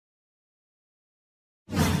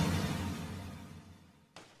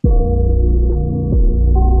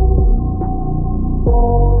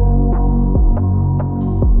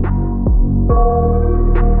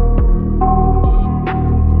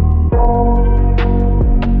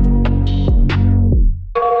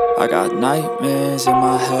got nightmares in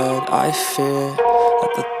my head, I fear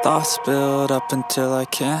that the thoughts build up until I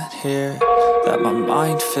can't hear, that my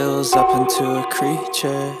mind fills up into a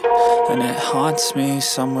creature, and it haunts me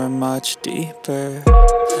somewhere much deeper.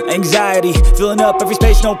 Anxiety, filling up every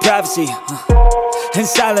space, no privacy. And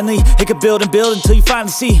silently, it could build and build until you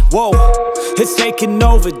finally see, whoa, it's taking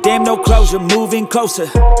over, damn no closure, moving closer.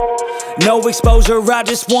 No exposure, I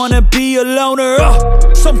just wanna be a loner.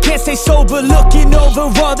 Some can't stay sober, looking over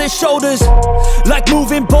all their shoulders, like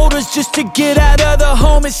moving boulders just to get out of the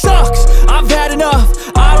home. It sucks, I've had enough,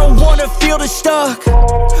 I don't wanna feel the stuck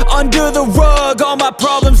under the rug, all my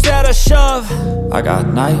problems that I shove. I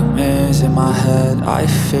got nightmares in my head, I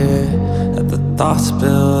fear that the thoughts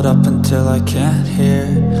build up until I can't hear,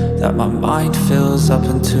 that my mind fills up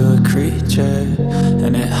into a creature,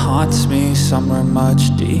 and it haunts me somewhere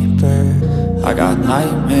much deeper. I got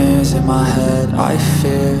nightmares in my head, I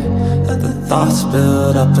fear that the thoughts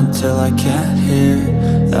build up until I can't hear,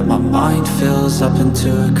 that my mind fills up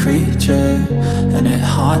into a creature, and it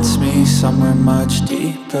haunts me somewhere much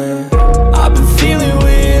deeper. I've been feeling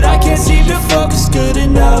weird, I can't seem to focus good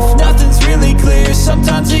enough, nothing's really clear,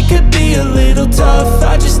 sometimes it could be a little tough.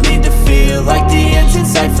 I just need to feel like the end's in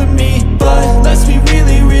sight for me, but let's be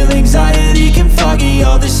really real, anxiety can foggy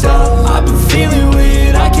all this stuff. I've been feeling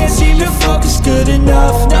weird, I can't seem to focus good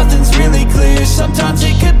enough, nothing's really clear, sometimes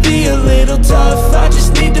it could be a little tough. I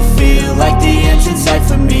just need to feel like the end's in sight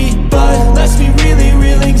for me, but let's be really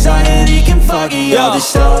real, anxiety can foggy all this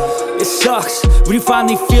stuff. It sucks when you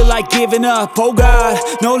finally feel like giving up. Oh God,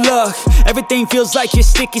 no luck, everything feels like you're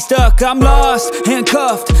sticky stuck. I'm lost,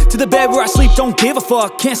 handcuffed to the bed where I sleep, don't give a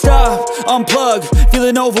fuck. Can't stop, unplug,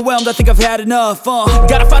 feeling overwhelmed, I think I've had enough.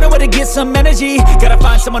 Gotta find a way to get some energy, gotta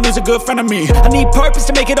find someone who's a good friend of me. I need purpose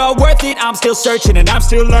to make it all worth it, I'm still searching and I'm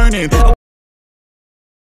still learning.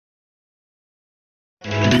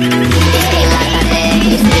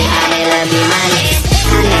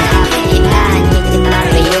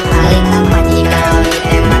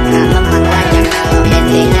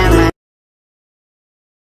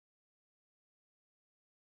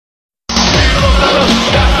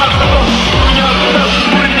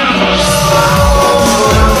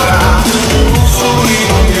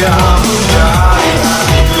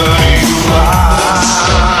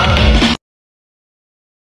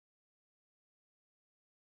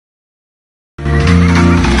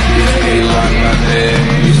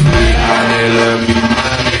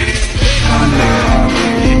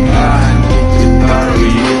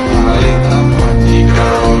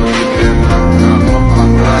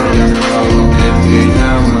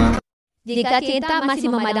 Jika cinta masih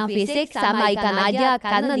memandang fisik, sama ikan aja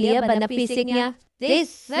karena dia benar fisiknya.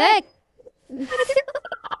 Fisik.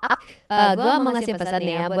 Gue mau ngasih pesan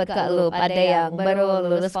nih ya buat kak lu pada yang baru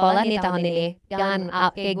lulus sekolah nih tahun ini. Jangan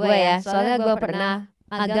up kayak gue ya, soalnya gue pernah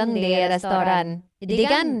magang di restoran. Jadi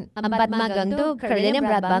kan tempat magang tuh kerjanya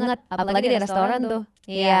berat banget, apalagi di restoran tuh.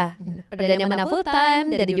 Iya, kerjanya mana full time,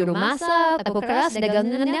 dari juru masak, aku keras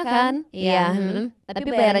dagangannya kan. Iya, tapi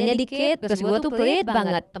bayarannya dikit, terus gue tuh pelit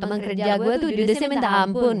banget. Teman kerja gue tuh judesnya minta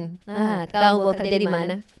ampun. Nah, tahu gue kerja di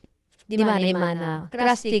mana? Di mana?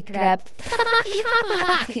 Krusty Krab.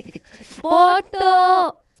 Foto.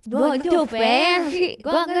 Bodoh, Per.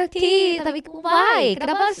 Gue ngerti, tapi baik.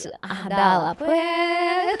 Kenapa adalah,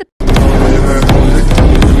 Per?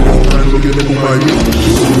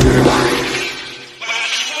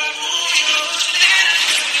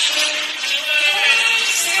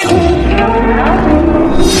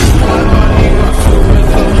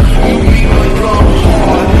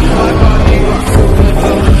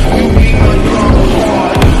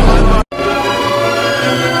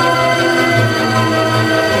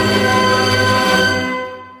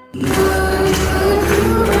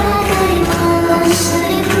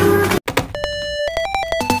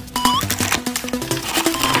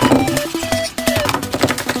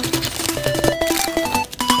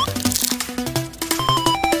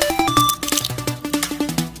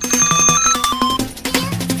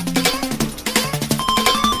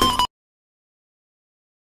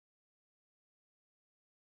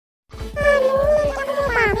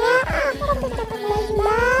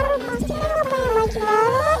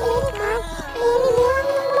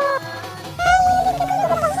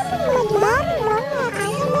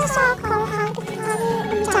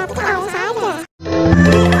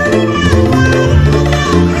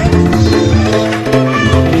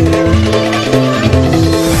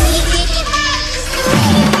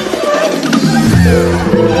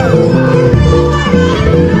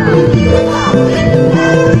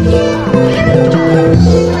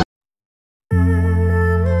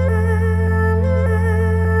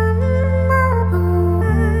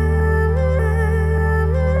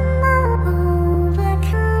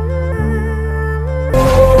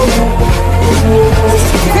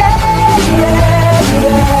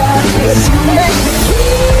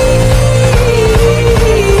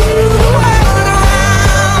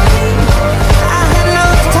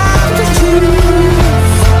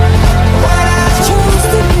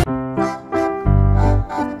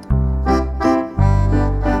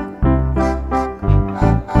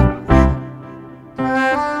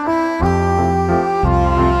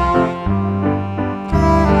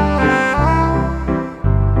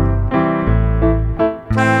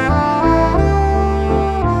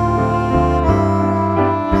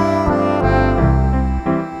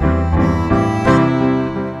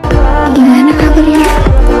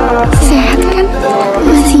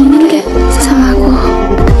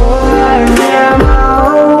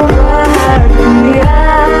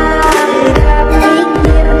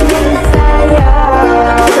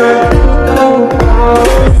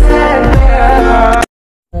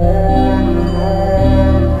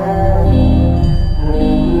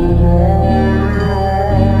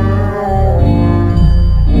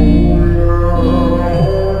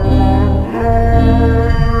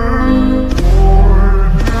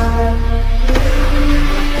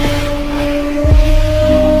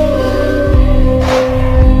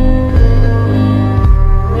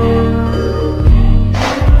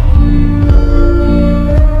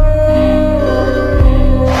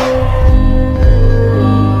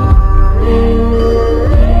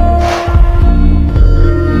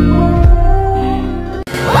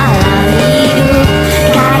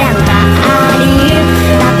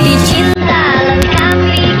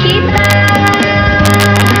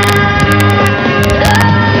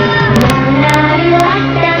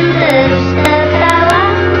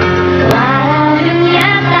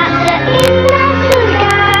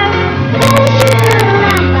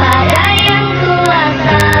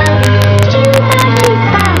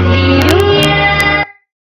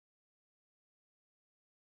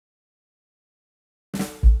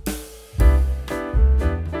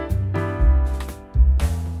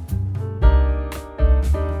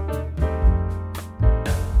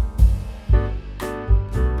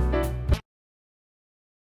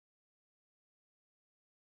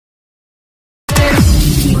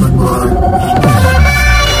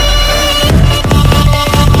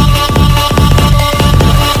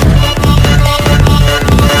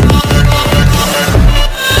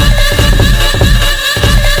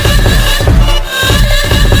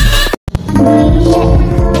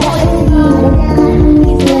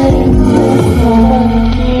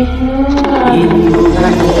 Ini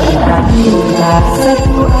bukan cerita cinta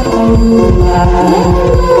satu atau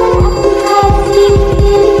dua.